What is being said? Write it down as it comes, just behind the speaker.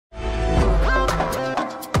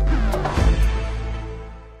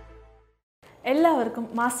എല്ലാവർക്കും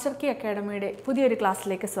മാസ്റ്റർ കി അക്കാഡമിയുടെ പുതിയൊരു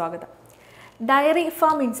ക്ലാസ്സിലേക്ക് സ്വാഗതം. ഡയറി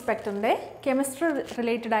ഫാം ഇൻസ്പെക്ടറിൻ്റെ കെമിസ്ട്രി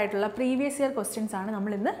റിലേറ്റഡ് ആയിട്ടുള്ള പ്രീവിയസ് ഇയർ ക്വസ്റ്റ്യൻസ് ആണ്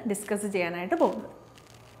നമ്മൾ ഇന്ന് ഡിസ്കസ് ചെയ്യാനായിട്ട് പോകുന്നത്.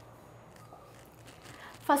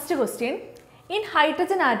 First question, in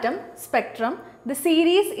hydrogen atom spectrum the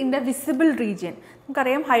series in the visible region.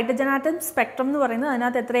 നമുക്കറിയാം ഹൈഡ്രജൻ ആറ്റം സ്പെക്ട്രം എന്ന് പറയുന്നത്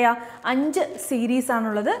അതിനകത്ത് എത്രയാ 5 സീരീസ്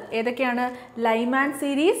ആണുള്ളത്. ഏതൊക്കെയാണ്? Lyman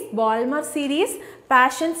series, ബോൾമർ series,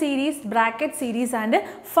 passion series, bracket series and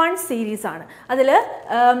fun series ആണ്. അതിൽ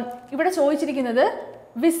ഇവിടെ ചോദിച്ചിരിക്കുന്നത്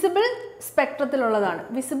വിസിബിൾ സ്പെക്ട്രത്തിലുള്ളതാണ്.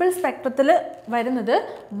 വിസിബിൾ സ്പെക്ട്രത്തിൽ വരുന്നത്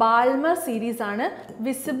ബാൾമർ സീരീസ് ആണ്.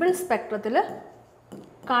 വിസിബിൾ സ്പെക്ട്രത്തിൽ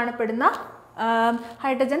കാണപ്പെടുന്ന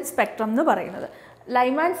ഹൈഡ്രജൻ സ്പെക്ട്രം എന്ന് പറയുന്നത്.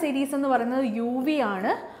 ലൈമാൻ സീരീസ് എന്ന് പറയുന്നത് UV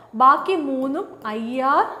ആണ്. ബാക്കി 3ഉം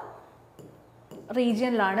IR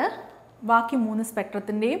റീജിയനിലാണ് ബാക്കി 3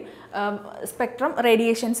 സ്പെക്ട്രത്തിൻ്റെയും സ്പെക്ട്രം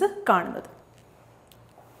റേഡിയേഷൻസ് കാണുന്നത്.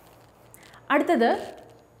 അടുത്തത്,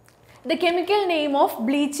 the chemical name of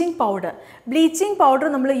bleaching powder. Bleaching powder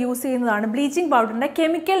നമ്മൾ യൂസ് ചെയ്യുന്നതാണ്. ബ്ലീച്ചിങ് പൗഡറിൻ്റെ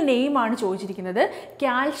കെമിക്കൽ നെയിമാണ് ചോദിച്ചിരിക്കുന്നത്.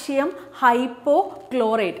 Calcium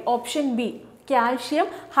hypochlorite. Option B, calcium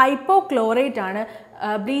hypochlorite ആണ്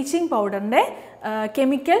ബ്ലീച്ചിങ് പൗഡറിൻ്റെ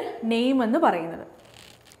കെമിക്കൽ നെയിം എന്ന് പറയുന്നത്.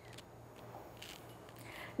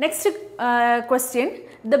 Next question,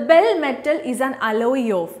 the bell metal is an alloy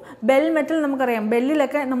of. Bell metal നമുക്കറിയാം,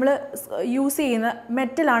 ബെല്ലിലൊക്കെ നമ്മൾ use ചെയ്യുന്ന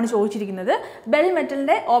മെറ്റലാണ് ചോദിച്ചിരിക്കുന്നത്. ബെൽ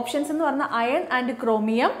മെറ്റലിൻ്റെ ഓപ്ഷൻസ് എന്ന് പറഞ്ഞാൽ iron and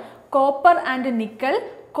chromium, copper and nickel,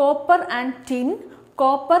 copper and tin,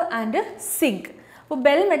 copper and zinc. അപ്പോൾ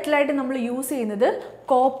ബെൽ മെറ്റലായിട്ട് നമ്മൾ യൂസ് ചെയ്യുന്നത്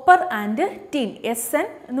കോപ്പർ ആൻഡ് ടിൻ. SN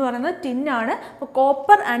എന്ന് പറയുന്നത് ടിന്നാണ്. അപ്പോൾ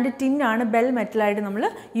കോപ്പർ ആൻഡ് ടിന്നാണ് ബെൽ മെറ്റലായിട്ട് നമ്മൾ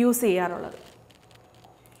യൂസ് ചെയ്യാറുള്ളത്.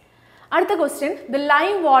 അടുത്ത question, the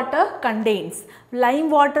lime water contains. Lime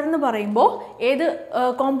water എന്ന് പറയുമ്പോൾ ഏത്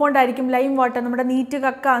കോമ്പൗണ്ട് ആയിരിക്കും? ലൈം വാട്ടർ നമ്മുടെ നീറ്റ്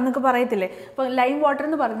കക്ക എന്നൊക്കെ പറയത്തില്ലേ. അപ്പോൾ ലൈം വാട്ടർ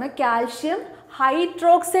എന്ന് പറയുന്നത് കാൽഷ്യം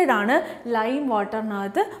ഹൈഡ്രോക്സൈഡ് ആണ് ലൈം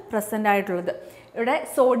വാട്ടറിനകത്ത് പ്രസൻ്റ് ആയിട്ടുള്ളത്. ഇവിടെ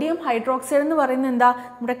സോഡിയം ഹൈഡ്രോക്സൈഡ് എന്ന് പറയുന്നത് എന്താ?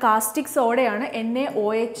 നമ്മുടെ കാസ്റ്റിക് സോഡയാണ്.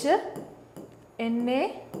 NaOH.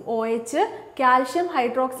 കാൽഷ്യം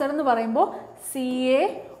ഹൈഡ്രോക്സൈഡ് എന്ന് പറയുമ്പോൾ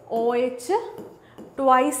CaOH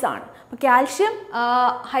ട്വൈസ് ആണ്. അപ്പോൾ കാൽഷ്യം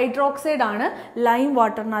ഹൈഡ്രോക്സൈഡ് ആണ് ലൈം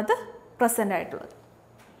വാട്ടറിനകത്ത് പ്രസൻ്റ് ആയിട്ടുള്ളത്.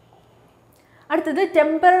 അടുത്തത്,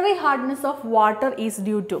 temporary hardness of water is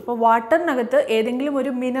due to. അപ്പോൾ വാട്ടറിനകത്ത് ഏതെങ്കിലും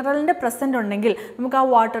ഒരു മിനറലിൻ്റെ പ്രസൻറ്റ് ഉണ്ടെങ്കിൽ നമുക്ക് ആ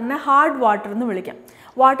വാട്ടറിനെ ഹാർഡ് വാട്ടർ എന്ന് വിളിക്കാം.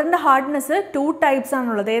 വാട്ടറിൻ്റെ ഹാർഡ്നെസ് 2 ടൈപ്സ്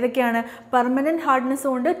ആണുള്ളത്. ഏതൊക്കെയാണ്? പെർമനൻറ്റ്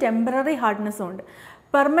ഹാർഡ്നെസ്സും ഉണ്ട്, ടെമ്പററി ഹാർഡ്നെസ്സും ഉണ്ട്.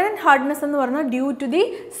 പെർമനൻറ്റ് ഹാർഡ്നെസ് എന്ന് പറഞ്ഞാൽ ഡ്യൂ ടു ദി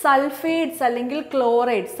സൾഫേറ്റ്സ് അല്ലെങ്കിൽ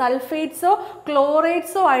ക്ലോറൈഡ്സ്. സൾഫേറ്റ്സോ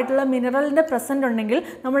ക്ലോറൈഡ്സോ ആയിട്ടുള്ള മിനറലിൻ്റെ പ്രസൻറ്റ് ഉണ്ടെങ്കിൽ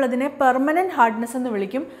നമ്മളതിനെ പെർമനൻറ്റ് ഹാർഡ്നെസ് എന്ന്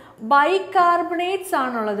വിളിക്കും. ബൈകാർബണേറ്റ്സ്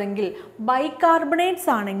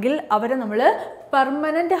ആണെങ്കിൽ അവരെ നമ്മൾ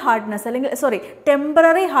പെർമനൻറ്റ് ഹാർഡ്നെസ് അല്ലെങ്കിൽ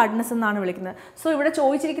ടെമ്പററി ഹാർഡ്നെസ് എന്നാണ് വിളിക്കുന്നത്. സോ ഇവിടെ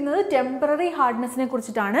ചോദിച്ചിരിക്കുന്നത് ടെമ്പററി ഹാർഡ്നെസ്സിനെ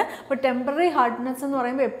കുറിച്ചിട്ടാണ്. അപ്പോൾ ടെമ്പററി ഹാർഡ്നെസ് എന്ന്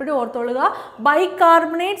പറയുമ്പോൾ എപ്പോഴും ഓർത്തോളുക,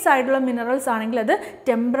 ബൈകാർബണേറ്റ്സ് ആയിട്ടുള്ള മിനറൽസ് ആണെങ്കിൽ അത്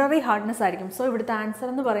ടെമ്പററി ഹാർഡ്നെസ് ആയിരിക്കും. സോ ഇവിടുത്തെ ആൻസർ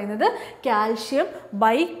എന്ന് പറയുന്നത് കാൽഷ്യം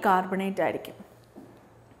ബൈകാർബണേറ്റ് ആയിരിക്കും.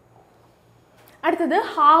 അടുത്തത്,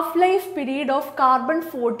 half life period of carbon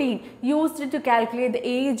 14 used to calculate the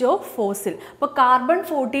age of fossil. അപ്പോൾ കാർബൺ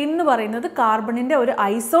 14 എന്ന് പറയുന്നത് കാർബണിൻ്റെ ഒരു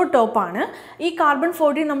ഐസോടോപ്പാണ്. ഈ കാർബൺ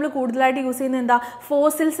 14 നമ്മൾ കൂടുതലായിട്ട് യൂസ് ചെയ്യുന്നത് എന്താ?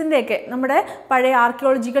 ഫോസിൽസിൻ്റെയൊക്കെ നമ്മുടെ പഴയ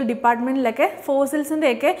ആർക്കിയോളജിക്കൽ ഡിപ്പാർട്ട്മെൻറ്റിലൊക്കെ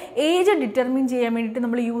ഫോസിൽസിൻ്റെയൊക്കെ ഏജ് ഡിറ്റർമിൻ ചെയ്യാൻ വേണ്ടിയിട്ട്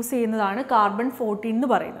നമ്മൾ യൂസ് ചെയ്യുന്നതാണ് കാർബൺ 14 എന്ന്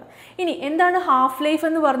പറയുന്നത്. ഇനി എന്താണ് ഹാഫ് ലൈഫ്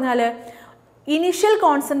എന്ന് പറഞ്ഞാൽ? ഇനിഷ്യൽ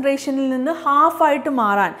കോൺസെൻട്രേഷനിൽ നിന്ന് ഹാഫായിട്ട്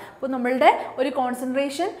മാറാൻ. ഇപ്പോൾ നമ്മളുടെ ഒരു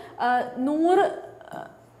കോൺസെൻട്രേഷൻ 100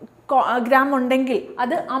 ഗ്രാം ഉണ്ടെങ്കിൽ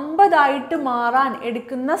അത് 50 മാറാൻ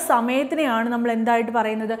എടുക്കുന്ന സമയത്തിനെയാണ് നമ്മൾ എന്തായിട്ട്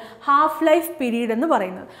പറയുന്നത്? ഹാഫ് ലൈഫ് പീരീഡ് എന്ന്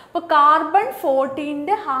പറയുന്നത്. അപ്പോൾ കാർബൺ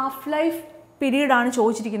 14ൻ്റെ ഹാഫ് ലൈഫ് പീരീഡ് ആണ്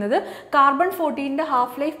ചോദിച്ചിരിക്കുന്നത്. കാർബൺ 14ൻ്റെ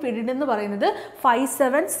ഹാഫ് ലൈഫ് പീരീഡ് എന്ന് പറയുന്നത്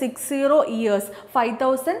 5760 ഇയേഴ്സ്,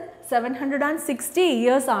 5760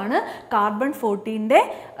 ഇയേഴ്സ് ആണ് കാർബൺ 14ൻ്റെ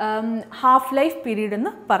ഹാഫ് ലൈഫ് പീരീഡ്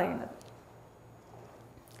എന്ന് പറയുന്നത്.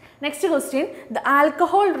 Next question, the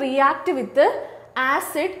alcohol react with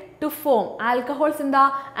acid to form. Alcohols എന്താ?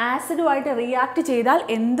 ആസിഡുമായിട്ട് റിയാക്ട് ചെയ്താൽ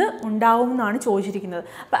എന്ത് ഉണ്ടാവും എന്നാണ് ചോദിച്ചിരിക്കുന്നത്.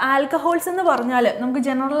 അപ്പോൾ ആൽക്കഹോൾസ് എന്ന് പറഞ്ഞാൽ നമുക്ക്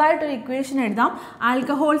ജനറലായിട്ടൊരു ഇക്വേഷൻ എഴുതാം.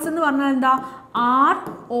 ആൽക്കഹോൾസ് എന്ന് പറഞ്ഞാൽ എന്താ?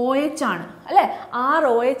 ROH ആണ് അല്ലേ?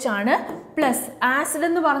 ROH ആണ്. പ്ലസ് ആസിഡ്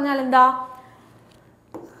എന്ന് പറഞ്ഞാൽ എന്താ?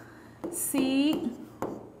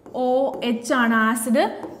 COH ആണ് ആസിഡ്.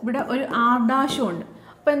 ഇവിടെ ഒരു R' ഉണ്ട്.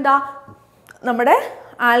 അപ്പോൾ എന്താ? നമ്മുടെ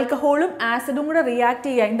ആൽക്കഹോളും ആസിഡും കൂടെ റിയാക്ട്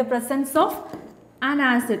ചെയ്യുക in the presence of an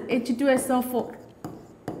acid H2SO4.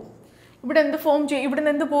 ഇവിടെ എന്ത് ഫോം ചെയ്യും?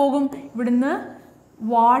 ഇവിടുന്ന് എന്ത് പോകും? ഇവിടുന്ന്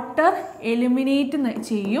വാട്ടർ എലിമിനേറ്റ്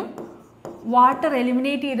ചെയ്യും. വാട്ടർ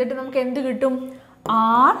എലിമിനേറ്റ് ചെയ്തിട്ട് നമുക്ക് എന്ത് കിട്ടും?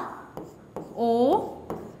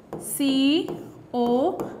 ROCO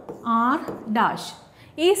R dash.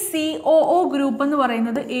 ഈ COO ഗ്രൂപ്പ് എന്ന്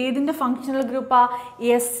പറയുന്നത് ഏതിൻ്റെ ഫങ്ഷണൽ ഗ്രൂപ്പാണ്?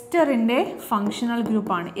 എസ്റ്ററിൻ്റെ ഫങ്ഷണൽ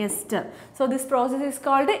ഗ്രൂപ്പാണ് ester. So this process is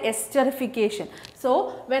called esterification. So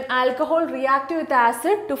when alcohol react with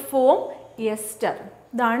acid to form ester.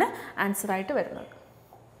 ഇതാണ് ആൻസറായിട്ട് വരുന്നത്.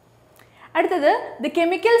 അടുത്തത് the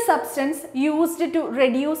chemical substance used to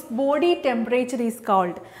reduce body temperature is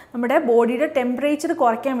called. നമ്മുടെ ബോഡിയുടെ ടെമ്പറേച്ചർ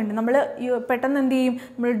കുറയ്ക്കാൻ വേണ്ടി നമ്മൾ പെട്ടെന്ന് എന്ത് ചെയ്യും?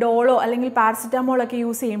 നമ്മൾ ഡോളോ അല്ലെങ്കിൽ പാരസിറ്റാമോളൊക്കെ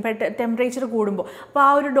യൂസ് ചെയ്യും ടെമ്പറേച്ചർ കൂടുമ്പോൾ. അപ്പോൾ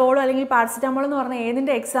ആ ഒരു ഡോളോ അല്ലെങ്കിൽ പാരസിറ്റാമോൾ എന്ന് പറഞ്ഞാൽ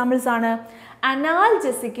ഏതിൻ്റെ എക്സാമ്പിൾസ് ആണ്?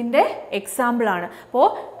 അനാൽജസിക്കിൻ്റെ എക്സാമ്പിളാണ്. അപ്പോൾ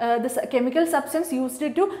the chemical substance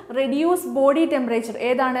used to reduce body temperature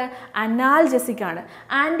ഏതാണ്? അനാൽജസിക് ആണ്.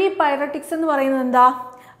 ആൻറ്റിപൈററ്റിക്സ് എന്ന് പറയുന്നത് എന്താ?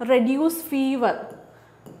 Reduce fever.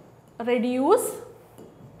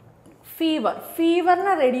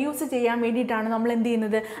 ഫീവറിനെ റെഡ്യൂസ് ചെയ്യാൻ വേണ്ടിയിട്ടാണ് നമ്മൾ എന്ത്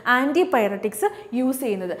ചെയ്യുന്നത്? ആൻറ്റിപൈററ്റിക്സ് യൂസ്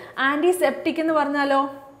ചെയ്യുന്നത്. ആൻറ്റിസെപ്റ്റിക് എന്ന് പറഞ്ഞാലോ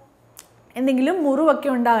എന്തെങ്കിലും മുറിവൊക്കെ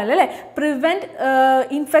ഉണ്ടാവില്ല അല്ലേ? പ്രിവെൻറ്റ്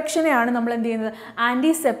ഇൻഫെക്ഷനെയാണ് നമ്മൾ എന്ത് ചെയ്യുന്നത്?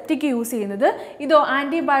 ആൻറ്റിസെപ്റ്റിക് യൂസ് ചെയ്യുന്നത്. ഇതോ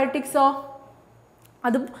ആൻറ്റിബയോട്ടിക്സോ?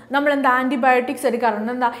 അതും നമ്മളെന്താ ആൻറ്റിബയോട്ടിക്സ്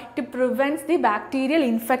എടുക്കാറുണ്ട്. എന്താ? ഇറ്റ് പ്രിവെൻറ്റ്സ് ദി ബാക്ടീരിയൽ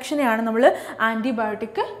ഇൻഫെക്ഷനെയാണ് നമ്മൾ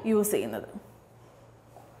ആൻറ്റിബയോട്ടിക് യൂസ് ചെയ്യുന്നത്.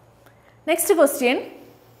 Next question.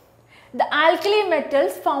 The alkali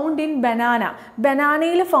metals found in banana.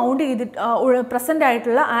 ബനാനയിൽ found ചെയ്തിട്ട് പ്രസൻ്റ്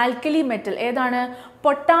ആയിട്ടുള്ള ആൽക്കലി മെറ്റൽ ഏതാണ്?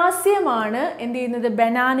 പൊട്ടാസ്യം ആണ് എന്ത് ചെയ്യുന്നത്?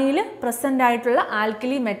 ബനാനയിൽ പ്രസൻ്റ് ആയിട്ടുള്ള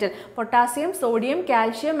alkali metal. Potassium, sodium,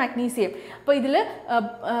 calcium, magnesium. അപ്പോൾ ഇതിൽ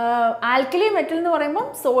ആൽക്കലി മെറ്റൽ എന്ന് പറയുമ്പോൾ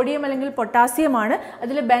സോഡിയം അല്ലെങ്കിൽ പൊട്ടാസ്യം ആണ്.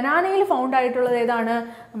 അതിൽ ബനാനയിൽ ഫൗണ്ട് ആയിട്ടുള്ളത് ഏതാണ്?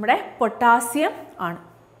 നമ്മുടെ പൊട്ടാസ്യം ആണ്.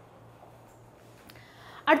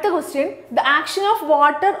 അടുത്ത question. The action of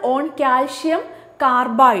water on calcium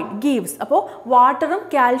carbide gives. അപ്പോൾ വാട്ടറും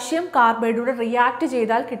കാൽഷ്യം കാർബൈഡൂടെ റിയാക്ട്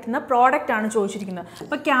ചെയ്താൽ കിട്ടുന്ന പ്രോഡക്റ്റ് ആണ് ചോദിച്ചിരിക്കുന്നത്.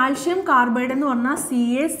 അപ്പോൾ കാൽഷ്യം കാർബൈഡ് എന്ന് പറഞ്ഞാൽ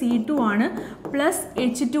CaC2 ആണ് പ്ലസ്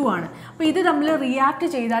H2 ആണ്. അപ്പോൾ ഇത് തമ്മിൽ റിയാക്ട്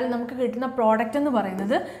ചെയ്താൽ നമുക്ക് കിട്ടുന്ന പ്രോഡക്റ്റ് എന്ന്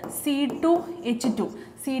പറയുന്നത് C2H2.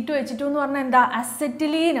 C2H2 എന്ന് പറഞ്ഞാൽ എന്താ?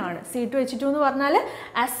 അസെറ്റിലീൻ ആണ്. C2H2 എന്ന് പറഞ്ഞാൽ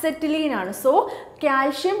അസെറ്റിലീൻ ആണ്. സോ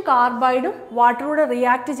കാൽഷ്യം കാർബൈഡും വാട്ടറൂടെ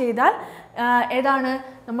റിയാക്ട് ചെയ്താൽ ഏതാണ്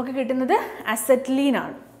നമുക്ക് കിട്ടുന്നത്? അസെറ്റിലീൻ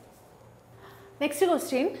ആണ്. Next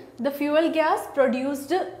question. The fuel gas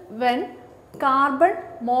produced when carbon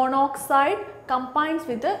monoxide combines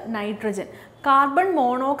with nitrogen. Carbon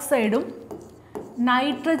മോണോക്സൈഡും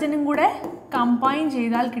നൈട്രജനും കൂടെ കമ്പൈൻ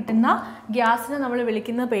ചെയ്താൽ കിട്ടുന്ന ഗ്യാസിനെ നമ്മൾ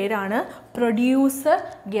വിളിക്കുന്ന പേരാണ് പ്രൊഡ്യൂസർ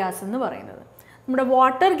ഗ്യാസ് എന്ന് പറയുന്നത്. നമ്മുടെ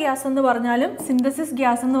വാട്ടർ ഗ്യാസ് എന്ന് പറഞ്ഞാലും സിന്തസിസ്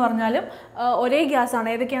ഗ്യാസ് എന്ന് പറഞ്ഞാലും ഒരേ ഗ്യാസാണ്.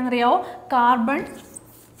 ഏതൊക്കെയാണെന്നറിയാമോ?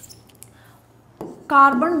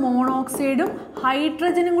 കാർബൺ മോണോക്സൈഡും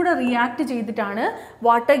ഹൈഡ്രജനും കൂടെ റിയാക്ട് ചെയ്തിട്ടാണ്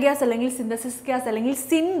വാട്ടർ ഗ്യാസ് അല്ലെങ്കിൽ സിന്തസിസ് ഗ്യാസ് അല്ലെങ്കിൽ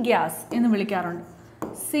സിൻ ഗ്യാസ് എന്ന് വിളിക്കാറുണ്ട്.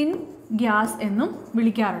 സിൻ ഗ്യാസ് എന്നും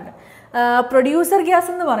വിളിക്കാറുണ്ട്. പ്രൊഡ്യൂസർ ഗ്യാസ്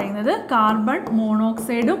എന്ന് പറയുന്നത് കാർബൺ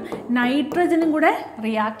മോണോക്സൈഡും നൈട്രജനും കൂടെ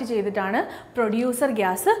റിയാക്ട് ചെയ്തിട്ടാണ് പ്രൊഡ്യൂസർ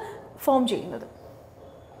ഗ്യാസ് ഫോം ചെയ്യുന്നത്.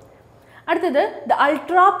 അടുത്തത് the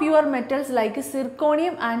ultra pure metals like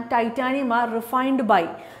zirconium and titanium R refined by.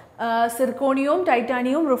 സിർക്കോണിയവും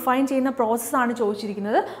ടൈറ്റാനിയവും refine ചെയ്യുന്ന പ്രോസസ്സാണ്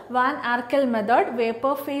ചോദിച്ചിരിക്കുന്നത്. Van Arkell method,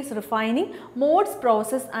 vapour face refining, modes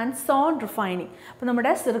process and zone refining. അപ്പോൾ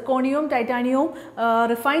നമ്മുടെ സിർക്കോണിയവും ടൈറ്റാനിയവും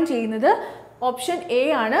റിഫൈൻ ചെയ്യുന്നത് ഓപ്ഷൻ എ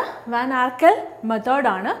ആണ്, വാൻ ആർക്കൽ മെത്തേഡ്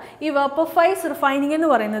ആണ്. ഈ വേപ്പർ ഫേസ് റിഫൈനിങ് എന്ന്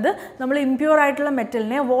പറയുന്നത് നമ്മൾ ഇംപ്യൂർ ആയിട്ടുള്ള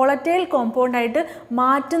മെറ്റലിനെ വോളറ്റൈൽ കോമ്പൗണ്ട് ആയിട്ട്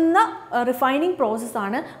മാറ്റുന്ന റിഫൈനിങ്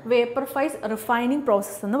പ്രോസസ്സാണ് വേപ്പർ ഫേസ് റിഫൈനിങ്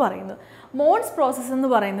പ്രോസസ്സ് എന്ന് പറയുന്നത്. മോഡ്സ് പ്രോസസ്സ് എന്ന്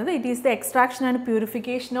പറയുന്നത് it is the extraction and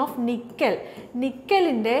purification of nickel.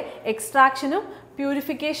 നിക്കലിൻ്റെ എക്സ്ട്രാക്ഷനും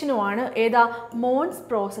പ്യൂരിഫിക്കേഷനുമാണ് ഏതാ? മോഡ്സ്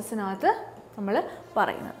പ്രോസസ്സിനകത്ത് നമ്മൾ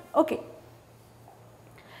പറയുന്നത്. Okay,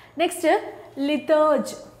 next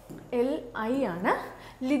ലിതേർജ്. LI ആണ്.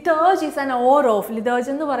 ലിതേർജ് ഈസ് ആൻ ഓർ ഓഫ്. ലിതേർജ്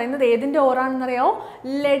എന്ന് പറയുന്നത് ഏതിൻ്റെ ഓറാണെന്നറിയാമോ?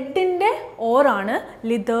 ലെഡിൻ്റെ ഓറാണ്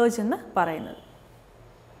ലിതേർജ് എന്ന് പറയുന്നത്.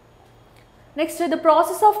 Next the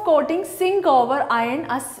process of coating zinc over iron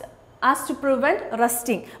as to prevent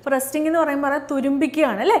rusting. അപ്പോൾ റസ്റ്റിംഗ് എന്ന് പറയുമ്പോൾ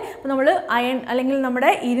തുരുമ്പിക്കുകയാണ് അല്ലേ? അപ്പോൾ നമ്മൾ അയൺ അല്ലെങ്കിൽ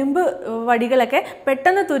നമ്മുടെ ഇരുമ്പ് വടികളൊക്കെ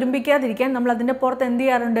പെട്ടെന്ന് തുരുമ്പിക്കാതിരിക്കാൻ നമ്മൾ അതിൻ്റെ പുറത്ത് എന്ത്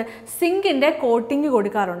ചെയ്യാറുണ്ട്? സിങ്കിൻ്റെ കോട്ടിംഗ്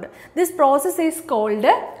കൊടുക്കാറുണ്ട്. This process is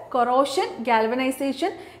called corrosion,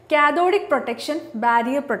 galvanisation, cathodic protection,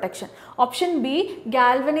 barrier protection. Option B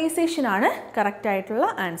galvanisation ആണ് കറക്റ്റ് ആയിട്ടുള്ള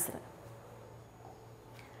answer.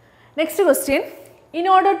 Next question. In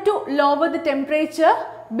order to lower the temperature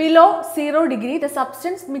below 0 degree, the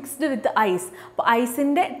substance mixed with ice. അപ്പോൾ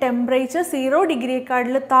ഐസിൻ്റെ temperature 0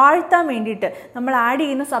 ഡിഗ്രിയേക്കാളിൽ താഴ്ത്താൻ വേണ്ടിയിട്ട് നമ്മൾ add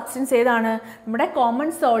ചെയ്യുന്ന substance ഏതാണ്? നമ്മുടെ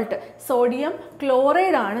common salt, sodium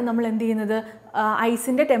chloride ആണ് നമ്മൾ എന്ത് ചെയ്യുന്നത്?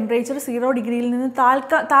 ഐസിൻ്റെ ടെമ്പറേച്ചർ 0 ഡിഗ്രിയിൽ നിന്ന്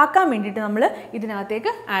താക്കാൻ വേണ്ടിയിട്ട് നമ്മൾ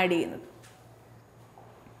ഇതിനകത്തേക്ക് ആഡ് ചെയ്യുന്നത്.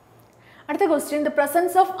 അടുത്ത question, the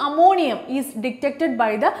presence of ammonium is detected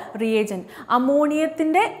by the reagent.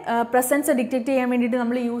 അമോണിയത്തിൻ്റെ presence detect ചെയ്യാൻ വേണ്ടിയിട്ട്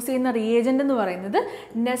നമ്മൾ യൂസ് ചെയ്യുന്ന റിയേജൻ്റ് എന്ന് പറയുന്നത്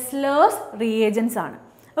നെസ്ലേഴ്സ് റിയേജൻസ് ആണ്.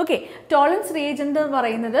 ഓക്കെ, ടോളൻസ് റിയേജൻ്റ് എന്ന്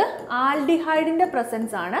പറയുന്നത് ആൽഡിഹൈഡിൻ്റെ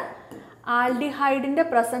പ്രസൻസ് ആണ്. ആൽഡിഹൈഡിൻ്റെ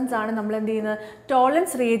പ്രസൻസ് ആണ് നമ്മൾ എന്ത് ചെയ്യുന്നത്,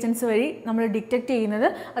 ടോളൻസ് റിയേജൻസ് വഴി നമ്മൾ ഡിറ്റക്റ്റ് ചെയ്യുന്നത്.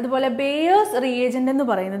 അതുപോലെ ബേയേഴ്സ് റിയേജൻ്റ് എന്ന്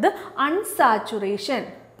പറയുന്നത്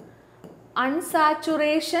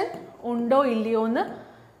അൺസാച്ചുറേഷൻ ഉണ്ടോ ഇല്ലയോ എന്ന്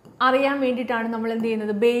അറിയാൻ വേണ്ടിയിട്ടാണ് നമ്മൾ എന്ത്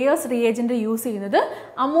ചെയ്യുന്നത്, ബേയേഴ്സ് റിയേജൻ്റ് യൂസ് ചെയ്യുന്നത്.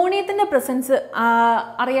 അമോണിയത്തിൻ്റെ പ്രസൻസ്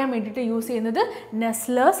അറിയാൻ വേണ്ടിയിട്ട് യൂസ് ചെയ്യുന്നത്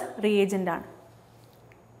നെസ്ലേഴ്സ് റിയേജൻ്റ് ആണ്.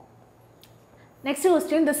 Next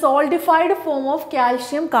question, the സോൾഡിഫൈഡ് form of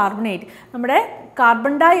calcium carbonate. നമ്മുടെ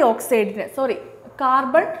കാർബൺ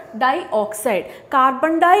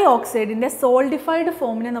ഡൈ ഓക്സൈഡിൻ്റെ സോൾഡിഫൈഡ്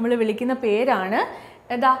ഫോമിനെ നമ്മൾ വിളിക്കുന്ന പേരാണ്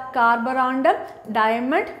ഏതാ, കാർബറാണ്ടം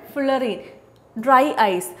ഡയമണ്ട് ഫുളറീൻ, ഡ്രൈ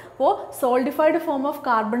ഐസ്. അപ്പോൾ സോൾഡിഫൈഡ് form of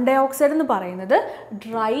carbon dye oxide എന്ന് പറയുന്നത്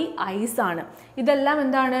ഡ്രൈ ഐസ് ആണ്. ഇതെല്ലാം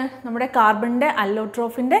എന്താണ്, നമ്മുടെ കാർബണിൻ്റെ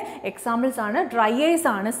അല്ലോട്രോഫിൻ്റെ എക്സാമ്പിൾസ് ആണ്. ഡ്രൈ ഐസ്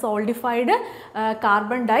ആണ് സോൾഡിഫൈഡ്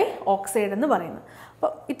കാർബൺ ഡൈ ഓക്സൈഡ് എന്ന് പറയുന്നത്.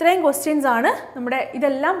 അപ്പോൾ ഇത്രയും ക്വസ്റ്റ്യൻസ് ആണ് നമ്മുടെ,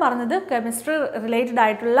 ഇതെല്ലാം പറഞ്ഞത് കെമിസ്ട്രി റിലേറ്റഡ്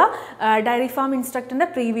ആയിട്ടുള്ള dairy farm ഇൻസ്ട്രക്ടറിൻ്റെ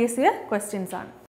previous year questions ആണ്.